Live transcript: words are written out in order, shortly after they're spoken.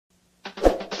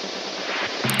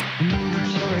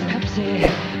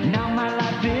Pepsi. Now my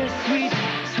life is sweet,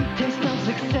 sweet taste of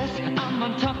success. I'm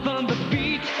on top of the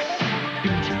beat.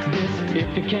 Beat this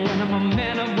if you can. I'm a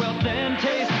man of wealth and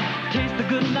taste. Taste the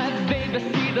good life, baby.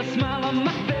 See the smile on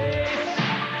my face.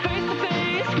 Face to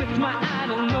face with my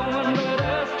idol. No one but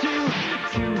us two.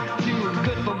 Too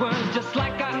good for words, just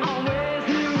like I always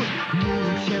knew. New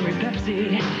cherry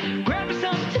Pepsi. Grab me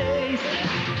some taste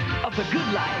of the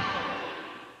good life.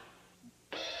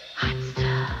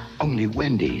 Only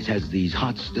Wendy's has these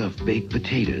hot stuffed baked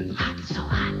potatoes. Hot, so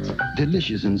hot.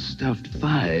 Delicious and stuffed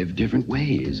 5 different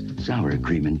ways. Sour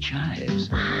cream and chives.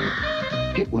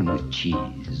 Get one with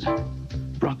cheese.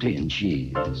 Broccoli and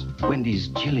cheese. Wendy's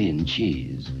chili and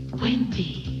cheese.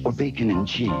 Wendy's. Or bacon and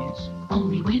cheese.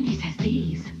 Only Wendy's has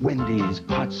these. Wendy's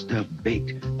hot stuffed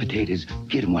baked potatoes.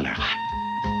 Get them while they're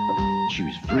hot.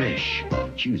 Choose fresh.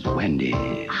 Choose Wendy's.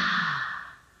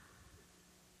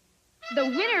 The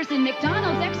winners in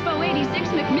McDonald's Expo 86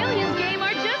 McMillions game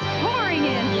are just pouring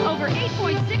in. Over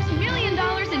 $8.6 million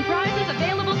in prizes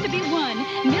available to be won.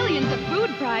 Millions of food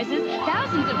prizes,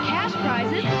 thousands of cash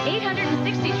prizes,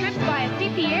 860 trips via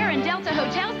CP Air and Delta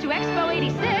Hotels to Expo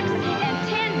 86, and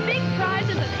 10 big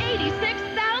prizes of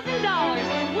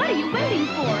 $86,000. What are you waiting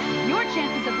for? Your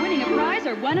chances of winning a prize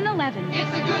are 1 in 11.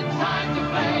 It's a good time to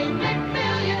play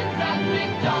McMillions at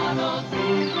McDonald's.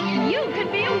 You could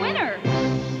be a winner.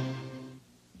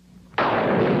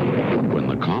 When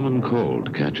the common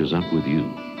cold catches up with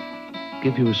you,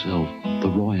 give yourself the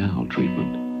Royale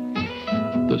treatment.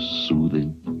 The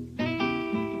soothing,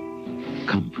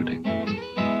 comforting,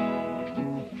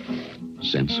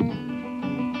 sensible,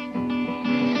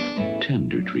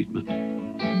 tender treatment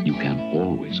you can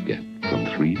always get from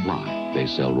 3-ply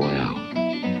Facial Royale.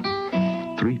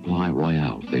 3-ply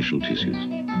Royale facial tissues,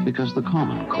 because the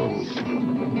common cold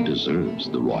deserves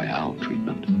the Royale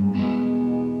treatment.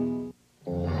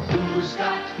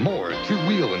 More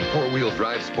 2-wheel and 4-wheel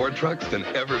drive sport trucks than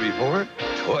ever before?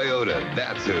 Toyota,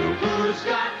 that's who.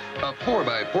 A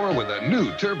 4x4 with a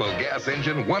new turbo gas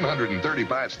engine,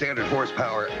 135 standard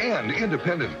horsepower, and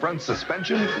independent front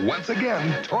suspension. Once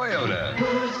again, Toyota.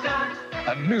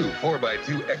 A new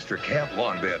 4x2 extra cab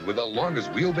lawn bed with the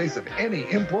longest wheelbase of any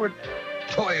import.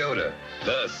 Toyota,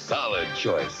 the solid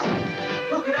choice.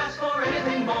 Who could ask for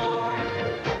anything more?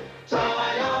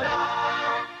 Toyota.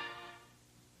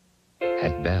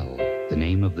 At Bell, the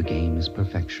name of the game is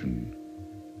perfection.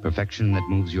 Perfection that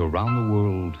moves you around the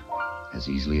world as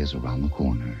easily as around the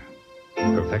corner.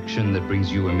 Perfection that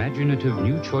brings you imaginative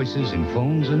new choices in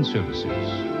phones and services.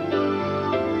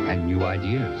 And new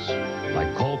ideas,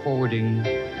 like call forwarding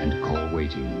and call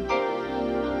waiting.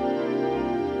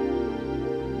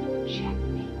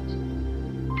 Checkmate.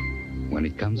 When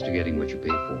it comes to getting what you pay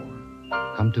for,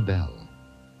 come to Bell,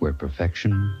 where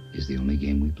perfection is the only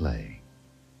game we play.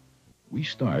 We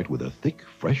start with a thick,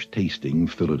 fresh-tasting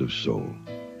fillet of sole.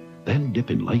 Then dip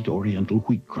in light oriental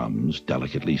wheat crumbs,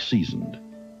 delicately seasoned.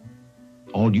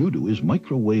 All you do is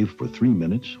microwave for 3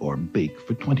 minutes or bake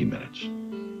for 20 minutes.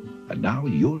 And now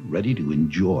you're ready to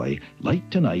enjoy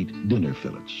light-tonight dinner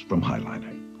fillets from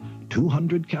Highliner.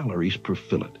 200 calories per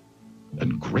fillet.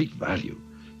 And great value.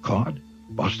 Cod,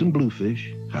 Boston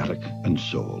bluefish, haddock, and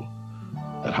sole.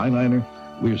 At Highliner,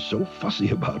 we're so fussy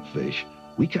about fish,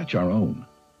 we catch our own.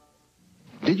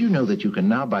 Did you know that you can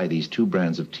now buy these 2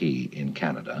 brands of tea in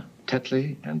Canada,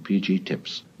 Tetley and PG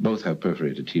Tips? Both have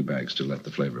perforated tea bags to let the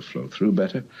flavor flow through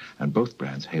better, and both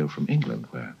brands hail from England,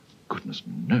 where, goodness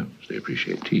knows, they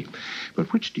appreciate tea.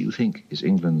 But which do you think is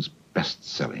England's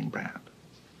best-selling brand?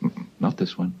 Not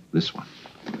this one, this one.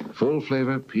 Full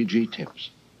flavor PG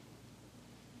Tips.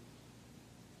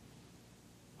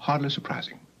 Hardly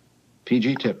surprising.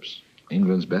 PG Tips,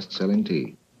 England's best-selling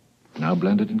tea, now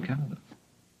blended in Canada.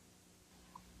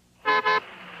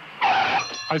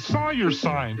 I saw your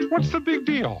sign. What's the big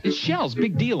deal? It's Shell's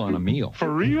big deal on a meal. For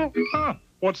real? Huh.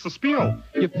 What's the spiel?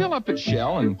 You fill up at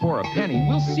Shell, and for a penny,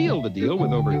 we'll seal the deal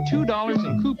with over $2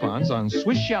 in coupons on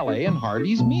Swiss Chalet and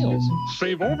Harvey's meals.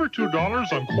 Save over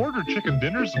 $2 on quarter chicken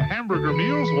dinners and hamburger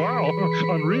meals? Wow,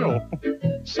 unreal.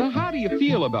 So how do you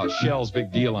feel about Shell's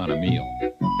big deal on a meal?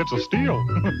 It's a steal.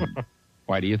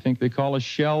 Why do you think they call us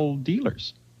Shell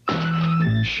dealers?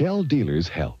 Shell dealers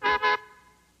help.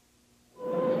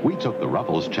 We took the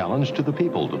Ruffles challenge to the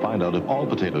people to find out if all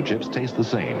potato chips taste the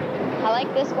same. I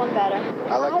like this one better.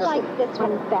 I like this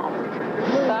one better.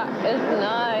 That is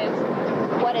nice.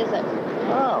 What is it?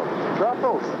 Oh,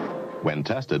 Ruffles. When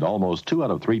tested, almost 2 out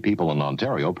of 3 people in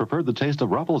Ontario preferred the taste of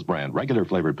Ruffles brand regular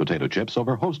flavored potato chips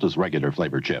over Hostess regular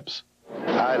flavored chips.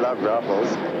 I love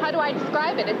Ruffles. How do I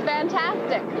describe it? It's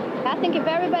fantastic. I think if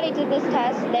everybody did this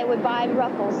test, they would buy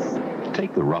Ruffles.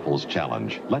 Take the Ruffles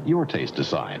challenge. Let your taste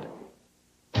decide.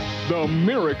 The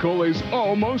miracle is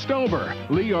almost over.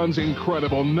 Leon's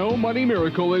incredible no-money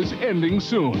miracle is ending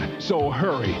soon. So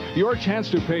hurry. Your chance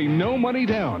to pay no money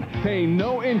down, pay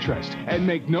no interest, and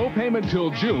make no payment till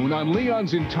June on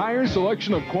Leon's entire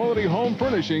selection of quality home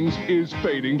furnishings is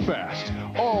fading fast.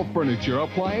 All furniture,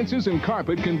 appliances, and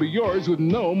carpet can be yours with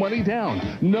no money down,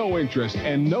 no interest,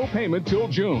 and no payment till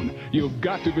June. You've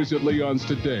got to visit Leon's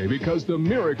today because the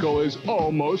miracle is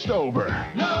almost over.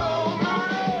 No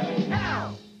money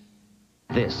now!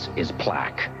 This is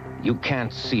plaque. You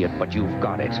can't see it, but you've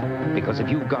got it. Because if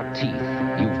you've got teeth,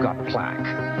 you've got plaque.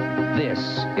 This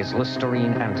is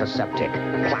Listerine Antiseptic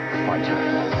Plaque Fighter.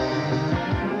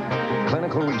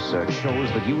 Clinical research shows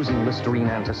that using Listerine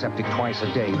Antiseptic twice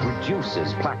a day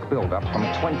reduces plaque buildup from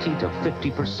 20 to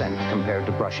 50% compared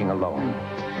to brushing alone.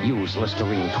 Use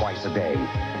Listerine twice a day.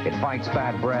 It fights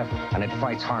bad breath and it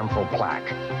fights harmful plaque.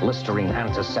 Listerine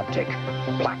Antiseptic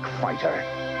Plaque Fighter.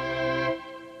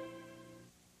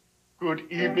 Good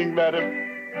evening, madam.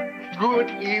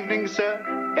 Good evening,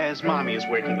 sir. As Mommy is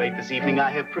working late this evening, I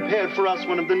have prepared for us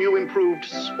one of the new improved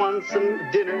Swanson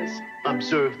dinners.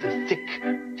 Observe the thick,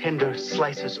 tender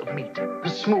slices of meat, the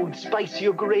smooth,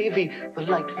 spicier gravy, the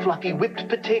light, fluffy whipped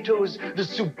potatoes, the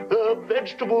superb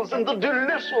vegetables, and the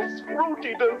delicious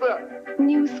fruity dessert.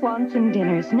 New Swanson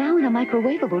dinners, now in a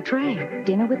microwavable tray.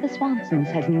 Dinner with the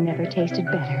Swansons has never tasted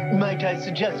better. Might I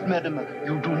suggest, madam,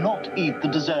 you do not eat the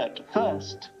dessert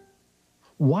first?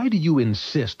 Why do you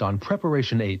insist on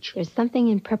Preparation H? There's something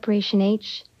in Preparation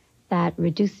H that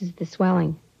reduces the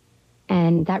swelling,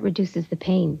 and that reduces the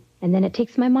pain, and then it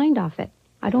takes my mind off it.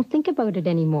 I don't think about it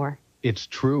anymore. It's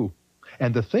true.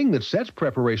 And the thing that sets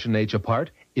Preparation H apart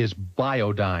is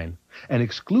Biodyne, an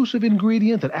exclusive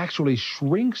ingredient that actually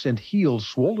shrinks and heals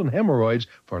swollen hemorrhoids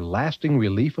for lasting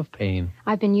relief of pain.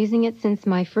 I've been using it since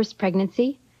my first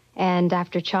pregnancy and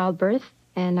after childbirth,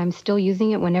 and I'm still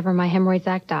using it whenever my hemorrhoids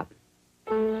act up.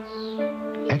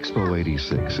 Expo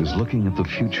 86 is looking at the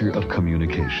future of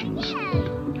communications.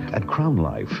 At Crown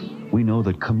Life, we know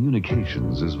that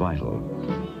communications is vital.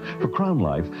 For Crown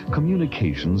Life,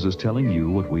 communications is telling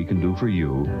you what we can do for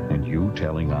you and you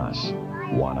telling us,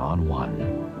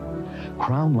 one-on-one.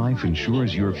 Crown Life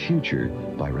ensures your future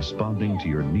by responding to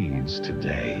your needs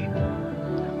today.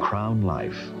 Crown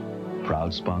Life,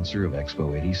 proud sponsor of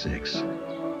Expo 86.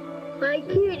 My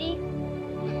cutie.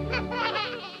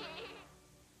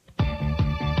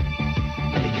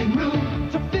 Making room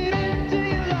to fit into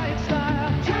your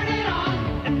lifestyle. Turn it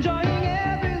on, enjoying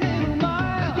every little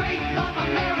mile. The great North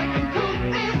American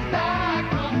coupe is back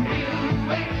from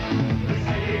Buick. The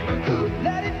Sabre Coupe,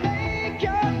 let it make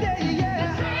your day, yeah.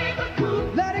 The Sabre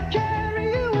Coupe, let it carry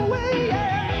you away,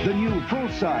 yeah. The new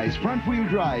full-size front-wheel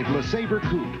drive LeSabre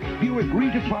Coupe. Buick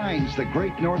redefines the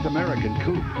great North American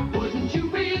coupe. Wouldn't you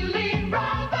really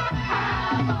rather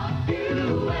have a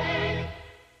Buick?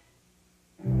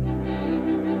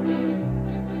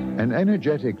 An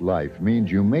energetic life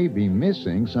means you may be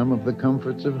missing some of the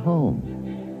comforts of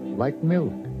home, like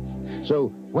milk. So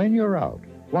when you're out,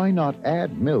 why not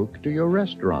add milk to your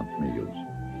restaurant meals?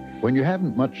 When you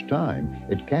haven't much time,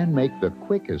 it can make the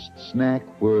quickest snack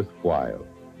worthwhile.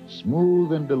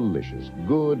 Smooth and delicious,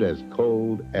 good as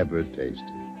cold ever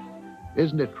tasted.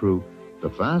 Isn't it true?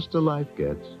 The faster life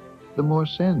gets, the more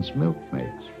sense milk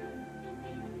makes.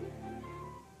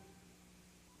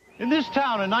 In this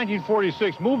town in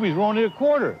 1946, movies were only a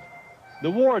quarter.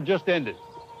 The war had just ended.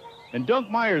 And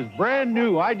Dunkmeyer's brand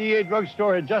new IDA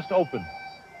drugstore had just opened.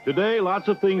 Today, lots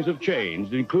of things have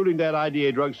changed, including that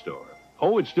IDA drugstore.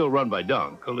 Oh, it's still run by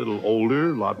Dunk, a little older,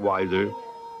 a lot wiser.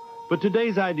 But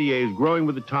today's IDA is growing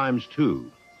with the times,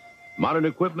 too. Modern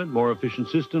equipment, more efficient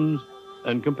systems,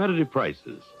 and competitive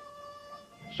prices.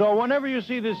 So whenever you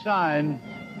see this sign,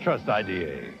 trust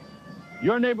IDA.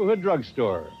 Your neighborhood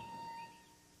drugstore.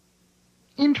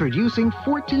 Introducing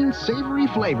 14 savory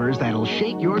flavors that'll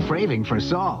shake your craving for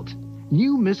salt.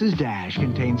 New Mrs. Dash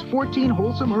contains 14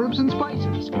 wholesome herbs and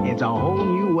spices. It's a whole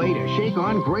new way to shake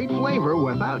on great flavor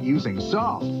without using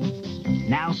salt.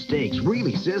 Now steaks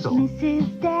really sizzle.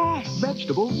 Mrs. Dash.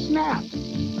 Vegetables snap.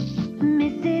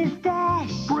 Mrs.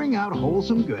 Dash. Bring out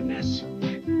wholesome goodness.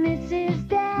 Mrs.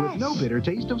 Dash. With no bitter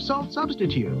taste of salt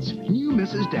substitutes. New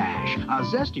Mrs. Dash. A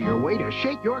zestier way to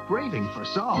shake your craving for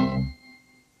salt.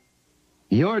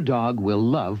 Your dog will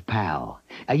love Pal,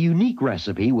 a unique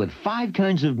recipe with 5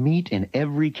 kinds of meat in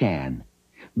every can.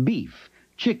 Beef,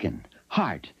 chicken,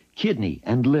 heart, kidney,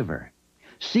 and liver.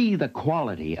 See the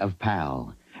quality of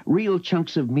Pal. Real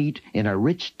chunks of meat in a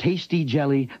rich, tasty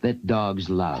jelly that dogs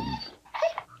love.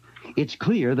 It's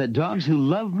clear that dogs who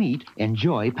love meat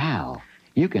enjoy Pal.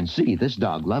 You can see this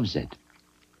dog loves it.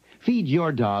 Feed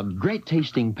your dog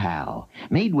great-tasting Pal,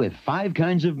 made with 5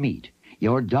 kinds of meat.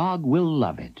 Your dog will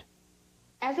love it.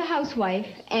 As a housewife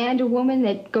and a woman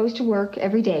that goes to work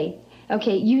every day,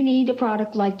 okay, you need a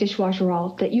product like Dishwasher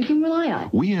All that you can rely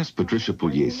on. We asked Patricia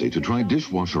Pugliese to try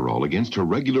Dishwasher All against her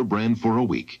regular brand for a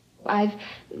week. I've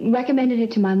recommended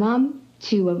it to my mom,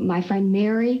 to my friend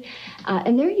Mary,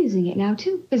 and they're using it now,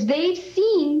 too, because they've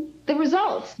seen the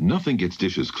results. Nothing gets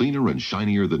dishes cleaner and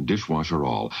shinier than Dishwasher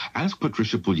All. Ask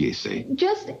Patricia Pugliese.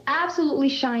 Just absolutely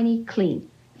shiny, clean.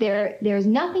 There's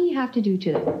nothing you have to do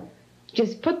to them.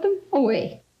 Just put them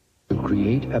away. To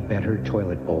create a better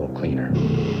toilet bowl cleaner.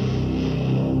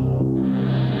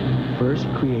 First,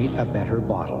 create a better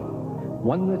bottle.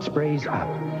 One that sprays up.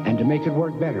 And to make it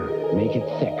work better, make it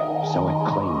thick so it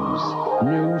clings.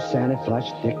 New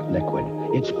Saniflush Thick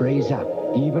Liquid. It sprays up,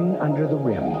 even under the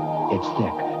rim. It's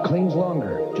thick, cleans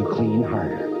longer to clean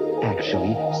harder.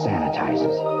 Actually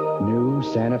sanitizes. New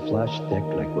Saniflush Thick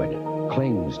Liquid.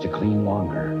 Clings to clean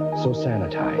longer. So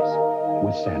sanitize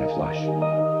with Saniflush.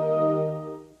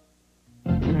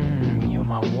 You're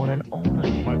my one and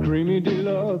only. My creamy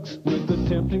deluxe with the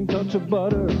tempting touch of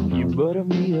butter. You butter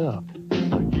me up.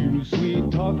 You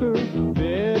sweet talker,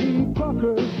 Betty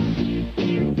Crocker.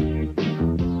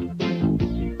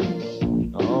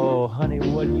 Oh, honey,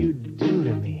 what you do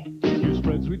to me. You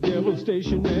spread sweet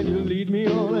devastation and you lead me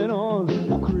on and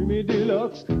on. Oh, creamy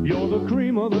deluxe, you're the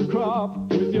cream of the crop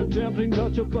with your tempting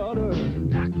touch of butter.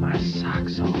 Knock my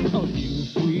socks off. Oh, you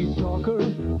sweet talker,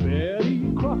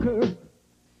 Betty Crocker.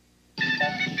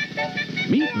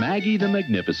 Meet Maggie the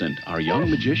Magnificent, our young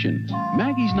magician.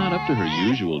 Maggie's not up to her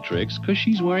usual tricks because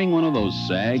she's wearing one of those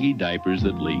saggy diapers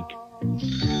that leak.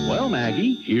 Well,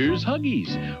 Maggie, here's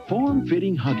Huggies.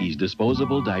 Form-fitting Huggies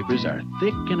disposable diapers are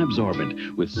thick and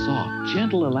absorbent with soft,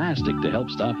 gentle elastic to help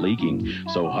stop leaking.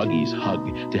 So Huggies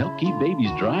hug to help keep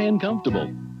babies dry and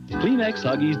comfortable. Kleenex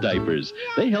Huggies diapers.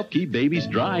 They help keep babies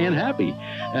dry and happy.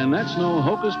 And that's no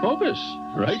hocus pocus.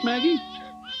 Right, Maggie?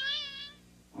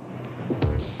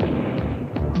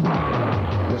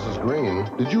 Mrs.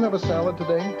 Green, did you have a salad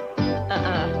today?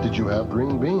 Did you have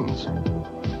green beans?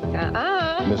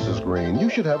 Mrs. Green, you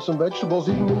should have some vegetables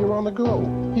even when you're on the go.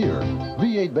 Here,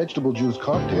 V8 Vegetable Juice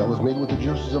Cocktail is made with the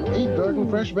juices of 8 garden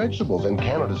fresh vegetables, and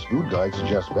Canada's Food Guide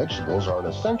suggests vegetables are an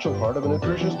essential part of a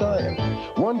nutritious diet.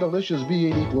 One delicious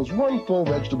V8 equals 1 full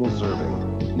vegetable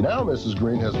serving. Now Mrs.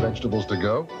 Green has vegetables to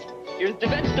go. Here's the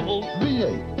vegetables.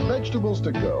 V8, vegetables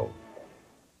to go.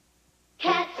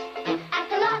 Cats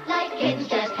act a lot like kids,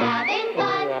 just having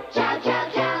fun. Chow, chow,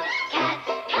 chow. Cats,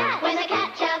 cats. When a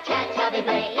cat chows, cats, how they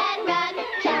play and run.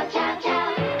 Chow, chow,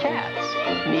 chow.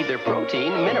 Cats need their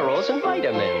protein, minerals, and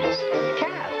vitamins.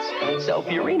 Cats. So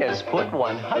Purina's put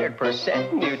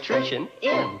 100% nutrition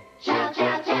in. Chow,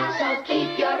 chow, chow. So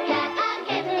keep your cat and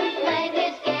kitten playing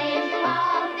his games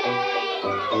all day.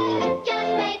 Just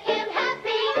make him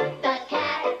happy the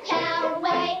cat chow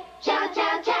way. Chow,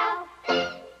 chow, chow.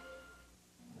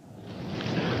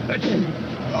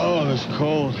 Oh, it's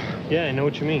cold. Yeah, I know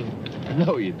what you mean.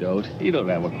 No, you don't. You don't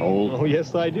have a cold. Oh,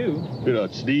 yes, I do. You're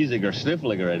not sneezing or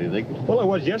sniffling or anything. Well, I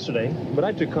was yesterday, but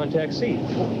I took Contact C.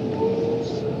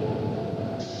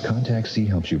 Contact C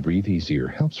helps you breathe easier,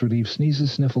 helps relieve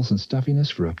sneezes, sniffles, and stuffiness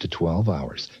for up to 12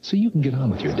 hours, so you can get on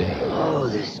with your day. Oh,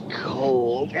 this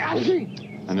cold.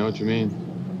 I know what you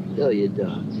mean. No, you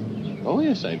don't. Oh,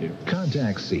 yes, I do.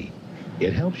 Contact C.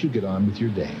 It helps you get on with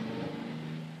your day.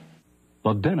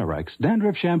 The Denorex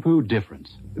Dandruff Shampoo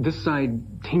Difference. This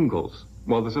side tingles,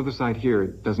 while this other side here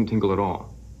doesn't tingle at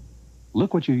all.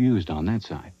 Look what you used on that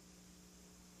side.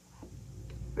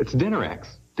 It's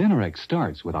Denorex. Denorex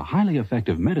starts with a highly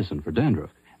effective medicine for dandruff,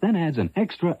 then adds an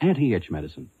extra anti-itch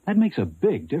medicine. That makes a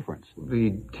big difference.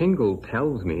 The tingle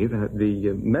tells me that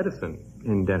the medicine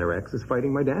in Denorex is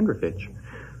fighting my dandruff itch.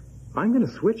 I'm going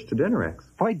to switch to Denorex.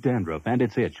 Fight dandruff and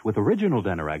its itch with original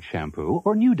Denorex shampoo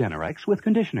or new Denorex with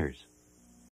conditioners.